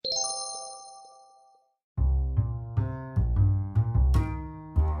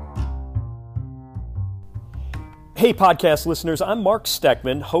Hey, podcast listeners, I'm Mark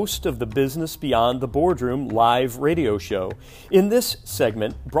Steckman, host of the Business Beyond the Boardroom live radio show. In this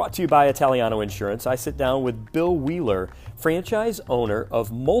segment, brought to you by Italiano Insurance, I sit down with Bill Wheeler, franchise owner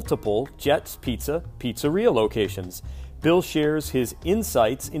of multiple Jets Pizzeria locations. Bill shares his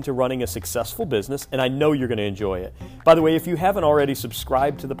insights into running a successful business, and I know you're going to enjoy it. By the way, if you haven't already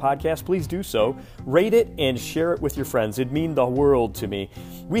subscribed to the podcast, please do so. Rate it and share it with your friends. It'd mean the world to me.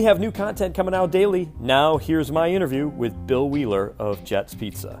 We have new content coming out daily. Now, here's my interview with Bill Wheeler of Jets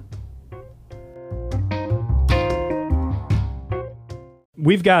Pizza.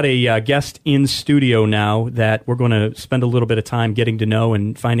 We've got a guest in studio now that we're going to spend a little bit of time getting to know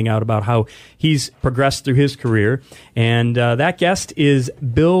and finding out about how he's progressed through his career. And that guest is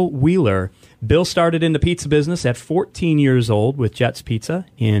Bill Wheeler. Bill started in the pizza business at 14 years old with Jets Pizza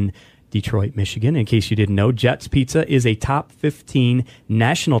in Detroit, Michigan. In case you didn't know, Jets Pizza is a top 15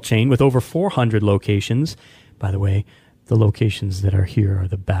 national chain with over 400 locations. By the way, the locations that are here are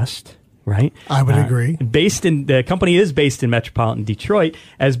the best. Right? I would agree. The company is based in metropolitan Detroit.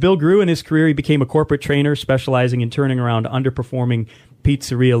 As Bill grew in his career, he became a corporate trainer specializing in turning around underperforming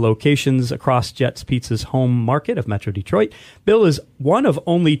pizzeria locations across Jets Pizza's home market of Metro Detroit. Bill is one of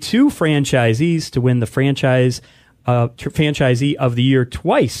only two franchisees to win the Franchisee of the Year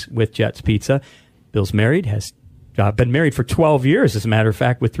twice with Jets Pizza. Bill's married, has been married for 12 years, as a matter of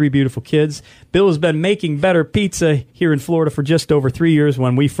fact, with three beautiful kids. Bill has been making better pizza here in Florida for just over 3 years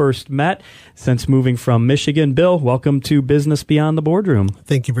when we first met, since moving from Michigan. Bill, welcome to Business Beyond the Boardroom.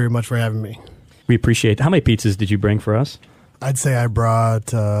 Thank you very much for having me. We appreciate it. How many pizzas did you bring for us? I'd say I brought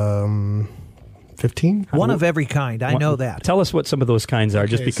 15. One of every kind. I know that. Tell us what some of those kinds are,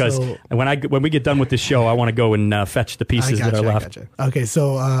 just because when we get done with this show, I want to go and fetch the pieces that are left. Okay,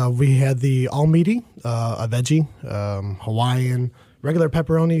 so we had the all meaty, a veggie, Hawaiian, regular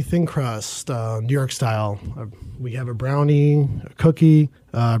pepperoni, thin crust, New York style. We have a brownie, a cookie.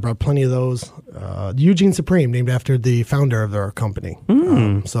 I brought plenty of those. Eugene Supreme, named after the founder of our company.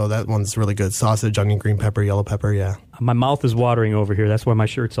 So that one's really good. Sausage, onion, green pepper, yellow pepper, yeah. My mouth is watering over here. That's why my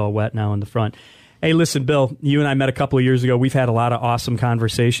shirt's all wet now in the front. Hey, listen, Bill, you and I met a couple of years ago. We've had a lot of awesome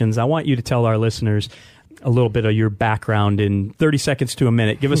conversations. I want you to tell our listeners a little bit of your background in 30 seconds to a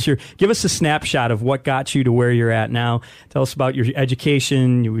minute. Give us a snapshot of what got you to where you're at now. Tell us about your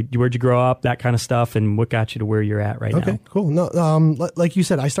education, where'd you grow up, that kind of stuff, and what got you to where you're at right now. Okay, cool. No, like you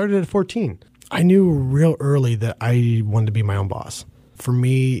said, I started at 14. I knew real early that I wanted to be my own boss. For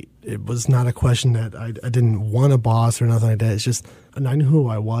me, it was not a question that I didn't want a boss or nothing like that. It's just I knew who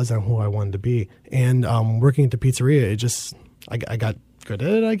I was and who I wanted to be. And working at the pizzeria, I got good at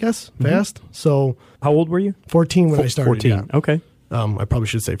it, I guess, fast. So how old were you? 14 when I started. 14, yeah. Okay. I probably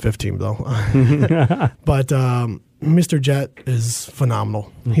should say 15, though. But Mr. Jet is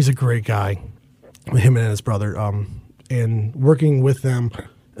phenomenal. He's a great guy, him and his brother. And working with them,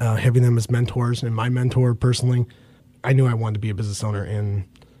 having them as mentors, and my mentor personally, I knew I wanted to be a business owner, and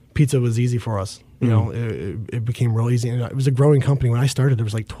pizza was easy for us. You know, it became real easy. And it was a growing company. When I started, there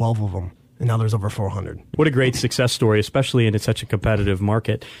was like 12 of them. And now there's over 400. What a great success story, especially in such a competitive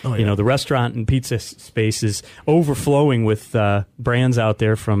market. Oh, yeah. You know, the restaurant and pizza space is overflowing with brands out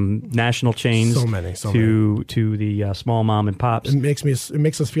there, from national chains to the small mom and pops. It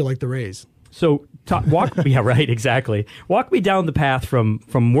makes us feel like the Rays. So yeah, right, exactly. Walk me down the path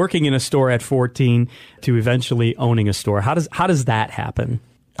from working in a store at 14 to eventually owning a store. How does that happen?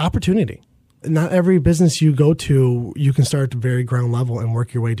 Opportunity. Not every business you go to, you can start at the very ground level and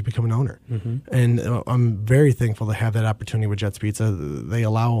work your way to become an owner. And I'm very thankful to have that opportunity with Jets Pizza. They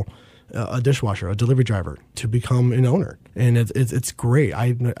allow a dishwasher, a delivery driver, to become an owner. And it's great.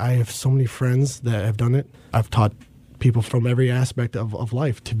 I have so many friends that have done it. I've taught people from every aspect of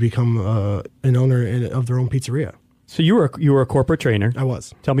life to become an owner of their own pizzeria. So you were a corporate trainer. I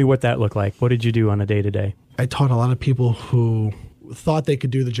was. Tell me what that looked like. What did you do on a day-to-day? I taught a lot of people who thought they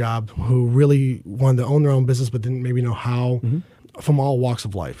could do the job, who really wanted to own their own business but didn't maybe know how, from all walks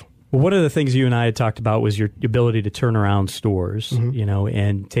of life. Well, one of the things you and I had talked about was your ability to turn around stores, you know,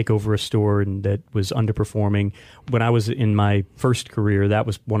 and take over a store that was underperforming. When I was in my first career, that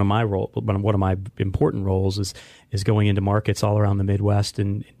was one of my important roles is going into markets all around the Midwest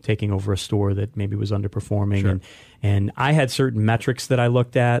and taking over a store that maybe was underperforming. Sure. And I had certain metrics that I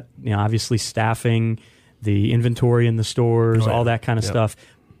looked at, you know, obviously staffing, the inventory in the stores, all that kind of stuff.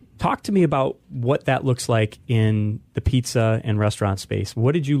 Talk to me about what that looks like in the pizza and restaurant space.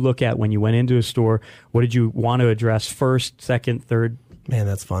 What did you look at when you went into a store? What did you want to address first, second, third? Man,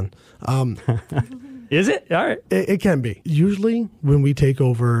 that's fun. Is it? All right. It can be. Usually when we take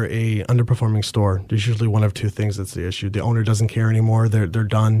over a underperforming store, there's usually one of two things that's the issue. The owner doesn't care anymore. They're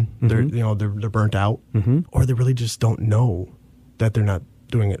done. Mm-hmm. They're burnt out, or they really just don't know that they're not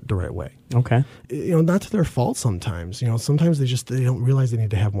doing it the right way. Okay. Not to their fault sometimes. Sometimes they don't realize they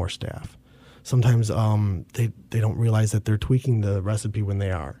need to have more staff. Sometimes they don't realize that they're tweaking the recipe when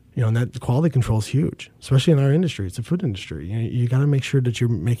they are. And that quality control is huge, especially in our industry. It's a food industry. You got to make sure that you're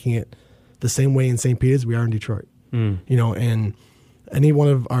making it the same way in St. Pete as we are in Detroit. And any one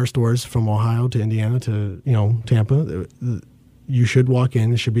of our stores from Ohio to Indiana to Tampa, you should walk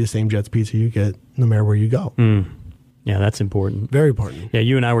in. It should be the same Jets Pizza you get no matter where you go. Yeah, that's important. Very important. Yeah,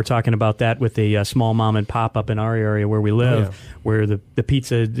 you and I were talking about that with a small mom and pop up in our area where we live, where the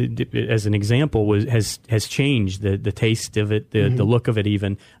pizza, as an example, has changed the taste of it, the look of it.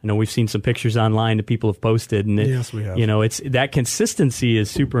 Even I know we've seen some pictures online that people have posted, and yes, we have. It's that consistency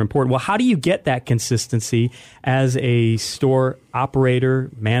is super important. Well, how do you get that consistency as a store operator,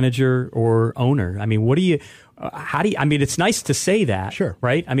 manager, or owner? I mean, what do you? It's nice to say that, sure,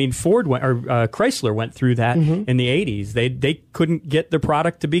 right? I mean, Chrysler went through that in the 80s. They couldn't get the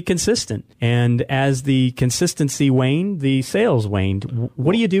product to be consistent. And as the consistency waned, the sales waned.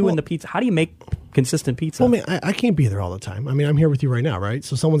 What do you do in the pizza? How do you make consistent pizza? Well, I can't be there all the time. I mean, I'm here with you right now, right?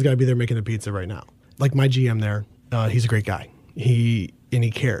 So someone's got to be there making the pizza right now. Like my GM there, he's a great guy. He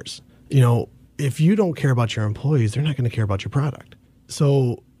cares. If you don't care about your employees, they're not going to care about your product.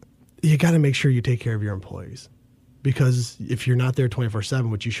 So you got to make sure you take care of your employees, because if you're not there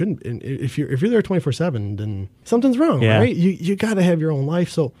 24/7, which you shouldn't, and if you're there 24/7, then something's wrong, right? You got to have your own life.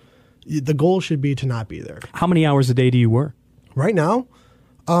 So the goal should be to not be there. How many hours a day do you work right now?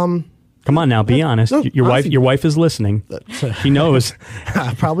 Come on now, be honest. No, your wife is listening. She knows.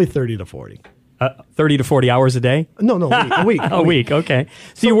 Probably 30 to 40. 30 to 40 hours a day? No, a week. A week. Okay.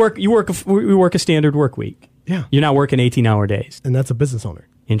 So you work a standard work week. Yeah. You're not working 18-hour days. And that's a business owner.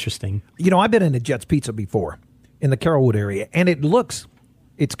 Interesting. I've been in a Jets Pizza before in the Carrollwood area, and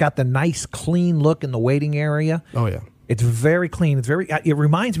it's got the nice, clean look in the waiting area. Oh, yeah. It's very clean. It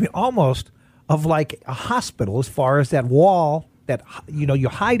reminds me almost of like a hospital as far as that wall that, you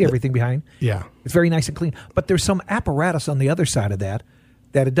hide everything behind. Yeah. It's very nice and clean. But there's some apparatus on the other side of that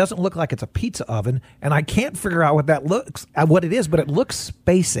it doesn't look like it's a pizza oven, and I can't figure out what it is, but it looks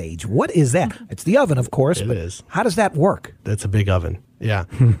space age. What is that? It's the oven, of course. It is. How does that work? That's a big oven. Yeah.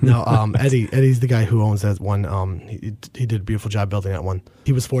 No, Eddie's the guy who owns that one. He did a beautiful job building that one.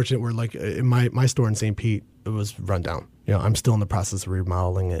 He was fortunate where, like, in my store in St. Pete, it was run down. I'm still in the process of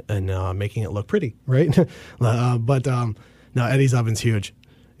remodeling it and making it look pretty, right? But no, Eddie's oven's huge.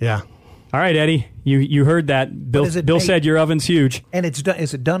 Yeah. All right, Eddie, you heard that. Bill said your oven's huge. And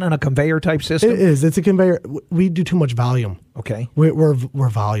is it done on a conveyor type system? It is. It's a conveyor. We do too much volume. Okay. We're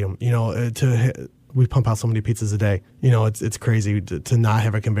volume. We pump out so many pizzas a day. It's crazy to not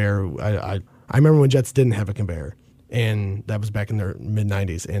have a conveyor. I remember when Jets didn't have a conveyor, and that was back in their mid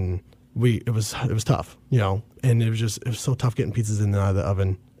 90s, and it was tough. And it was so tough getting pizzas in and out of the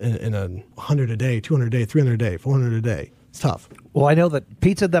oven in 100 a day, 200 a day, 300 a day, 400 a day. It's tough. Well, I know that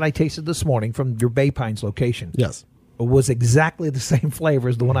pizza that I tasted this morning from your Bay Pines location, yes, was exactly the same flavor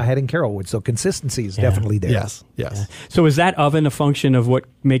as the one I had in Carrollwood. So consistency is definitely there. Yes. Yeah. So is that oven a function of what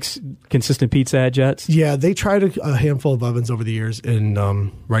makes consistent pizza at Jets? Yeah, they tried a handful of ovens over the years, and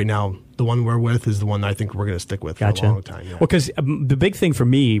right now the one we're with is the one I think we're going to stick with for a long time. Yeah. Well, because the big thing for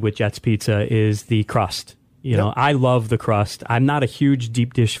me with Jets Pizza is the crust. I love the crust. I'm not a huge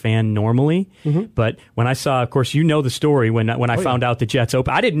deep dish fan normally, but when I saw, of course, the story when I found out the Jets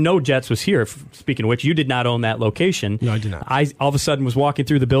open. I didn't know Jets was here. Speaking of which, you did not own that location. No, I did not. I all of a sudden was walking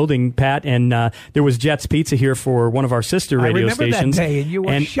through the building, Pat, and there was Jets Pizza here for one of our sister radio stations. That day, and you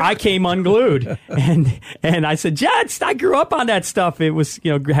were shocked. I came unglued, and I said, Jets. I grew up on that stuff. It was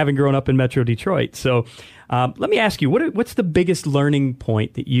having grown up in Metro Detroit, so. Let me ask you, what's the biggest learning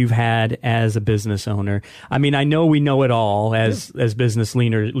point that you've had as a business owner? I mean, I know we know it all as business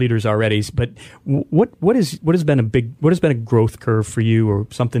leaders already, but what has been a growth curve for you, or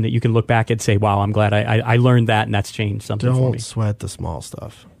something that you can look back and say, wow, I'm glad I learned that, and that's changed something for me. Don't sweat the small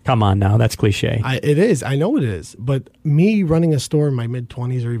stuff. Come on now, that's cliche. It is. I know it is. But me running a store in my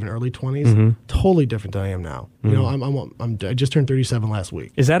mid-20s or even early 20s, totally different than I am now. I just turned 37 last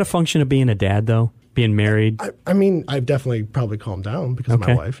week. Is that a function of being a dad, though? Being married? I mean, I've definitely probably calmed down because of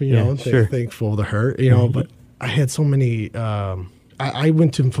my wife, sure. Thankful to her, but I had so many, I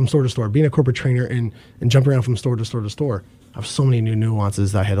went from store to store, being a corporate trainer and jumping around from store to store to store. I have so many new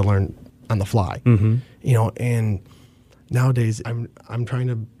nuances that I had to learn on the fly, and nowadays I'm trying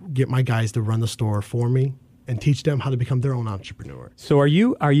to get my guys to run the store for me and teach them how to become their own entrepreneur. So are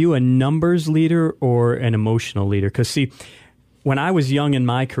you a numbers leader or an emotional leader? Because see, when I was young in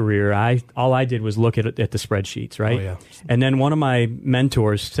my career, all I did was look at the spreadsheets, right? Oh, yeah. And then one of my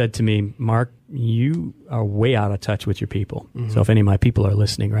mentors said to me, Mark, you are way out of touch with your people. Mm-hmm. So if any of my people are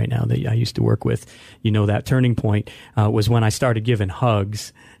listening right now that I used to work with, that turning point was when I started giving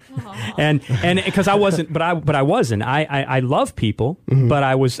hugs. and because I wasn't, but I wasn't. I love people, Mm-hmm. but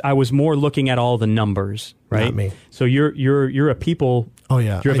I was more looking at all the numbers, right? Not me. So you're a people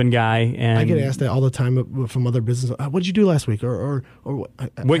driven guy, and I get asked that all the time from other businesses. What'd you do last week?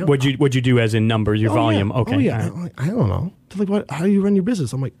 What'd you do as in numbers, your volume? Yeah. Okay. Oh yeah. Right. I'm like, I don't know. They're like, how do you run your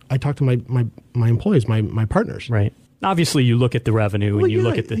business? I'm like, I talk to my employees, my partners. Right. Obviously, you look at the revenue and you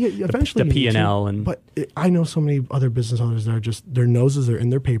look at the eventually the P&L. But I know so many other business owners that are just, their noses are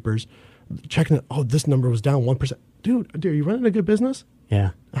in their papers, checking it. Oh, this number was down 1%. Dude, are you running a good business?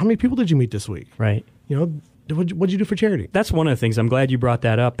 Yeah. How many people did you meet this week? Right. What'd you do for charity? That's one of the things. I'm glad you brought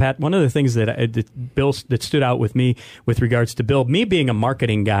that up, Pat. One of the things that stood out with me with regards to Bill, me being a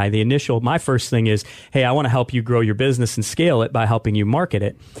marketing guy, my first thing is, hey, I want to help you grow your business and scale it by helping you market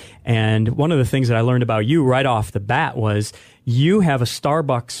it. And one of the things that I learned about you right off the bat was you have a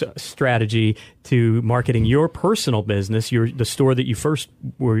Starbucks strategy to marketing your personal business, the store that you first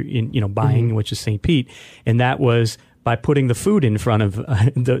were in, buying, mm-hmm. which is St. Pete, and that was by putting the food in front of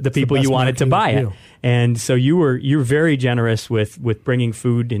the people you wanted to buy it. And so you're very generous with bringing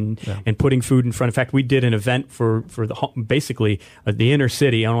food and putting food in front. In fact, we did an event for basically the inner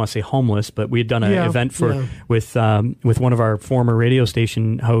city. I don't want to say homeless, but we had done an event with one of our former radio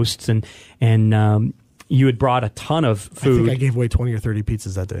station hosts, and you had brought a ton of food. I think I gave away 20 or 30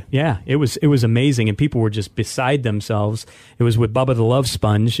 pizzas that day. Yeah, it was amazing, and people were just beside themselves. It was with Bubba the Love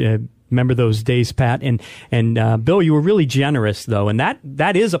Sponge. Remember those days, Pat? And Bill, you were really generous, though, and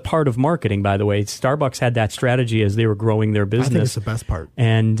that is a part of marketing, by the way. Starbucks had that strategy as they were growing their business. I think it's the best part.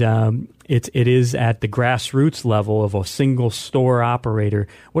 And it is at the grassroots level of a single store operator.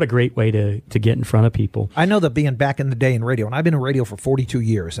 What a great way to get in front of people. I know that being back in the day in radio, and I've been in radio for 42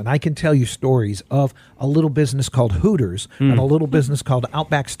 years, and I can tell you stories of a little business called Hooters and a little business called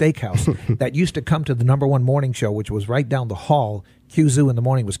Outback Steakhouse that used to come to the #1 morning show, which was right down the hall. Q-Zoo in the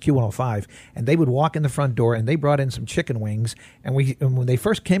morning was Q105, and they would walk in the front door, and they brought in some chicken wings, and when they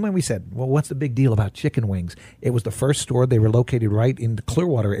first came in, we said, well, what's the big deal about chicken wings? It was the first store. They were located right in the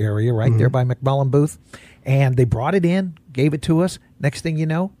Clearwater area, right there by McMullen Booth, and they brought it in, gave it to us. Next thing you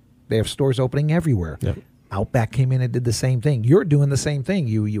know, they have stores opening everywhere. Yep. Outback came in and did the same thing. You're doing the same thing.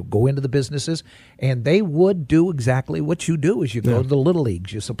 You go into the businesses, and they would do exactly what you do. Is you go to the little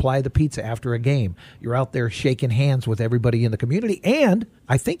leagues, you supply the pizza after a game. You're out there shaking hands with everybody in the community, and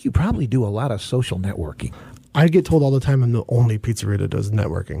I think you probably do a lot of social networking. I get told all the time I'm the only pizzeria that does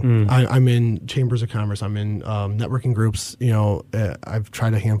networking. I'm in chambers of commerce. I'm in networking groups. I've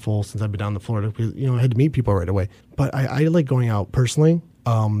tried a handful since I've been down to Florida. I had to meet people right away. But I like going out personally,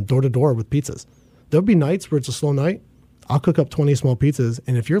 door to door with pizzas. There'll be nights where it's a slow night. I'll cook up 20 small pizzas,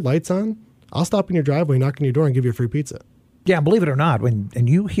 and if your light's on, I'll stop in your driveway, knock on your door, and give you a free pizza. Yeah, believe it or not, and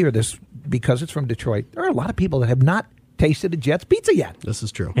you hear this because it's from Detroit, there are a lot of people that have not tasted a Jets pizza yet. This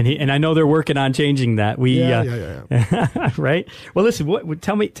is true. And I know they're working on changing that. Yeah. Right? Well, listen,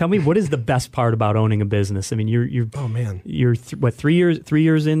 tell me what is the best part about owning a business? I mean, you're oh man, you're 3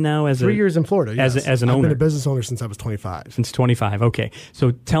 years in now as 3 years in Florida, yes. as an owner. I've been a business owner since I was 25. Since 25. Okay. So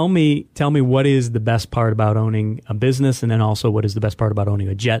tell me what is the best part about owning a business, and then also what is the best part about owning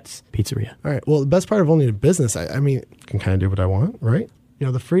a Jets pizzeria? All right. Well, the best part of owning a business, I mean, I can kind of do what I want, right?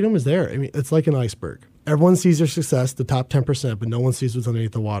 The freedom is there. I mean, it's like an iceberg. Everyone sees your success, the top 10%, but no one sees what's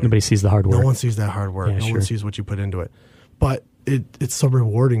underneath the water. Nobody sees the hard work. No one sees that hard work. Yeah, no one sees what you put into it. But it's so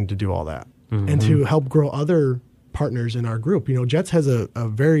rewarding to do all that and to help grow other partners in our group. Jets has a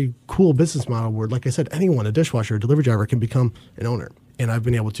very cool business model where, like I said, anyone, a dishwasher, a delivery driver, can become an owner. And I've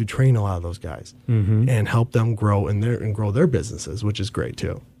been able to train a lot of those guys and help them grow and grow their businesses, which is great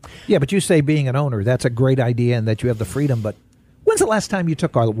too. Yeah, but you say being an owner, that's a great idea and that you have the freedom, but when's the last time you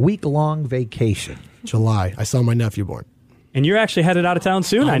took a week-long vacation? July. I saw my nephew born. And you're actually headed out of town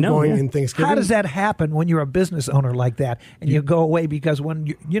soon, I know. Going in Thanksgiving. How does that happen when you're a business owner like that and you go away? Because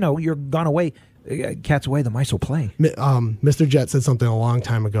when you're gone away, cat's away, the mice will play. Mr. Jet said something a long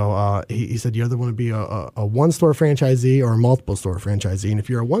time ago. He said you either want to be a one-store franchisee or a multiple-store franchisee. And if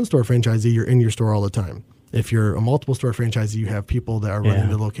you're a one-store franchisee, you're in your store all the time. If you're a multiple-store franchisee, you have people that are running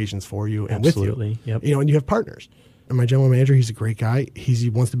the locations for you and with you. Yep. And you have partners. And my general manager, he's a great guy. He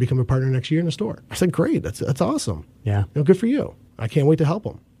wants to become a partner next year in the store. I said, great. That's awesome. Yeah. Good for you. I can't wait to help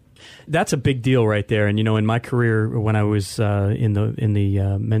him. That's a big deal right there. And in my career, when I was in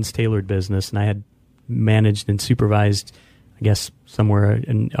the men's tailored business, and I had managed and supervised, I guess, somewhere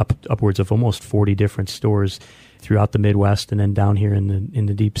upwards of almost 40 different stores throughout the Midwest and then down here in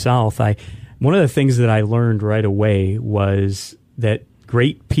the Deep South. One of the things that I learned right away was that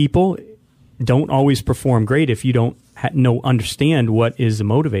great people don't always perform great if you don't understand what is a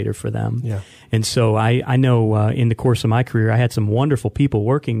motivator for them. Yeah. And so I know in the course of my career, I had some wonderful people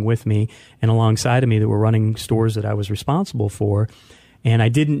working with me and alongside of me that were running stores that I was responsible for. And I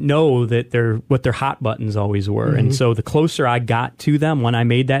didn't know that what their hot buttons always were. Mm-hmm. And so the closer I got to them when I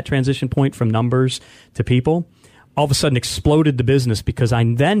made that transition point from numbers to people, all of a sudden exploded the business, because I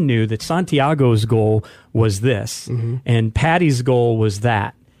then knew that Santiago's goal was this, mm-hmm. and Patty's goal was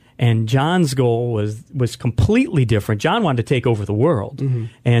that, and John's goal was completely different. John wanted to take over the world. Mm-hmm.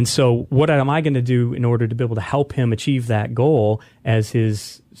 And so what am I going to do in order to be able to help him achieve that goal as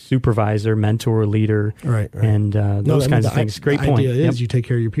his supervisor, mentor, leader, right. and those kinds of things. Great point. The idea is you take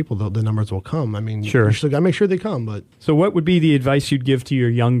care of your people, the numbers will come. I mean, sure. You still got to make sure they come. But so what would be the advice you'd give to your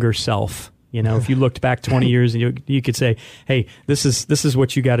younger self? You know, if you looked back 20 years and you could say, hey, this is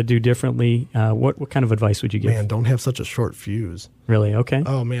what you got to do differently. What kind of advice would you give? Man, don't have such a short fuse. Really? Okay.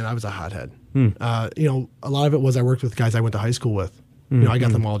 Oh, man, I was a hothead. A lot of it was I worked with guys I went to high school with. I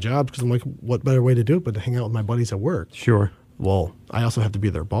got them all jobs because I'm like, what better way to do it but to hang out with my buddies at work? Sure. Well, I also have to be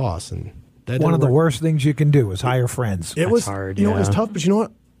their boss. And that one of the worst things you can do is hire friends. It was hard. It was tough, but you know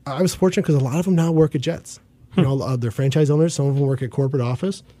what? I was fortunate because a lot of them now work at Jets. They're franchise owners. Some of them work at corporate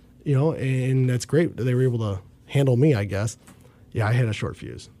office. And that's great. They were able to handle me, I guess. Yeah, I had a short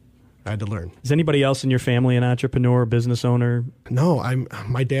fuse. I had to learn. Is anybody else in your family an entrepreneur, business owner? No,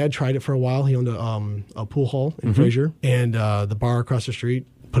 my dad tried it for a while. He owned a pool hall in Fraser, and the bar across the street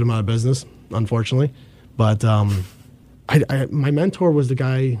put him out of business, unfortunately. But my mentor was the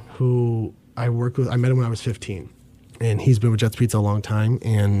guy who I worked with. I met him when I was 15, and he's been with Jets Pizza a long time,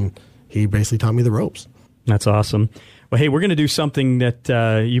 and he basically taught me the ropes. That's awesome. Well, hey, we're going to do something that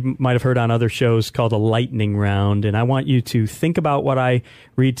you might have heard on other shows called a lightning round, and I want you to think about what I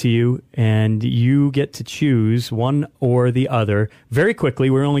read to you, and you get to choose one or the other very quickly.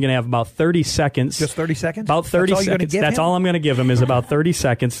 We're only going to have about 30 seconds. Just 30 seconds? About 30 seconds. That's all I'm going to give him is about 30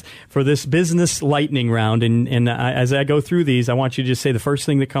 seconds for this business lightning round, and as I go through these, I want you to just say the first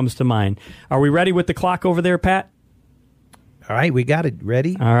thing that comes to mind. Are we ready with the clock over there, Pat? All right, we got it.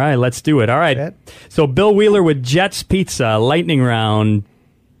 Ready? All right, let's do it. All right. Set. So Bill Wheeler with Jets Pizza, lightning round,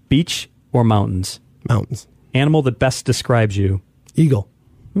 beach or mountains? Mountains. Animal that best describes you? Eagle.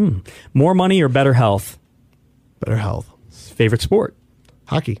 More money or better health? Better health. Favorite sport?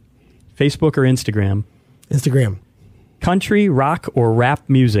 Hockey. Facebook or Instagram? Instagram. Country, rock, or rap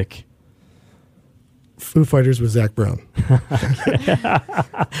music? Foo Fighters with Zach Brown.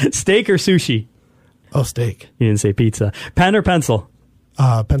 Steak or sushi? Oh, steak. You didn't say pizza. Pen or pencil?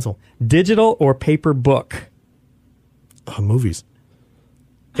 Pencil. Digital or paper book? Movies.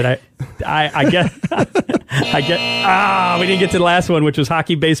 Did I get we didn't get to the last one, which was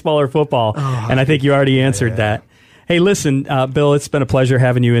hockey, baseball, or football. And I think you already answered that. Hey, listen, Bill, it's been a pleasure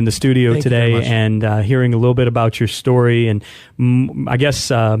having you in the studio today and hearing a little bit about your story. And I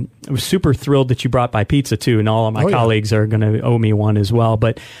guess I was super thrilled that you brought by pizza, too, and all of my colleagues are going to owe me one as well.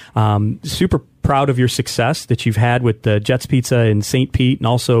 But super proud of your success that you've had with the Jets Pizza in St. Pete and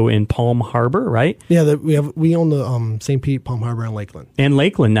also in Palm Harbor, right? Yeah, we own the St. Pete, Palm Harbor, and Lakeland. And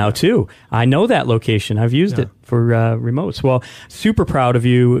Lakeland now, too. I know that location. I've used it for remotes. Well, super proud of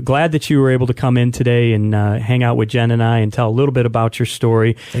you. Glad that you were able to come in today and hang out with Jen and I and tell a little bit about your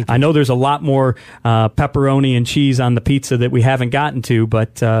story. I know there's a lot more pepperoni and cheese on the pizza that we haven't gotten to,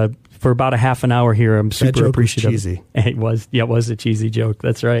 but for about a half an hour here, I'm super appreciative. Was cheesy. It was a cheesy joke.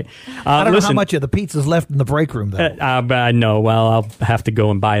 That's right. I don't know how much of the pizza's left in the break room, though. I know. Well, I'll have to go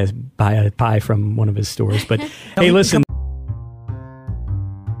and buy a pie from one of his stores. But hey, listen.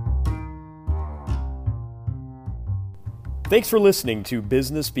 Thanks for listening to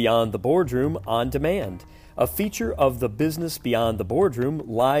Business Beyond the Boardroom on Demand, a feature of the Business Beyond the Boardroom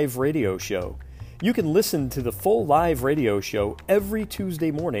live radio show. You can listen to the full live radio show every Tuesday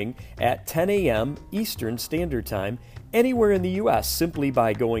morning at 10 a.m. Eastern Standard Time anywhere in the U.S. simply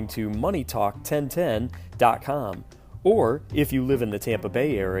by going to moneytalk1010.com. Or, if you live in the Tampa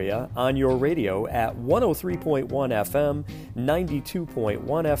Bay area, on your radio at 103.1 FM, 92.1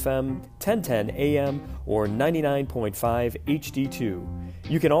 FM, 1010 AM, or 99.5 HD2.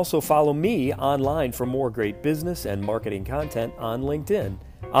 You can also follow me online for more great business and marketing content on LinkedIn.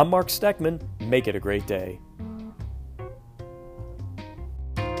 I'm Mark Steckman. Make it a great day.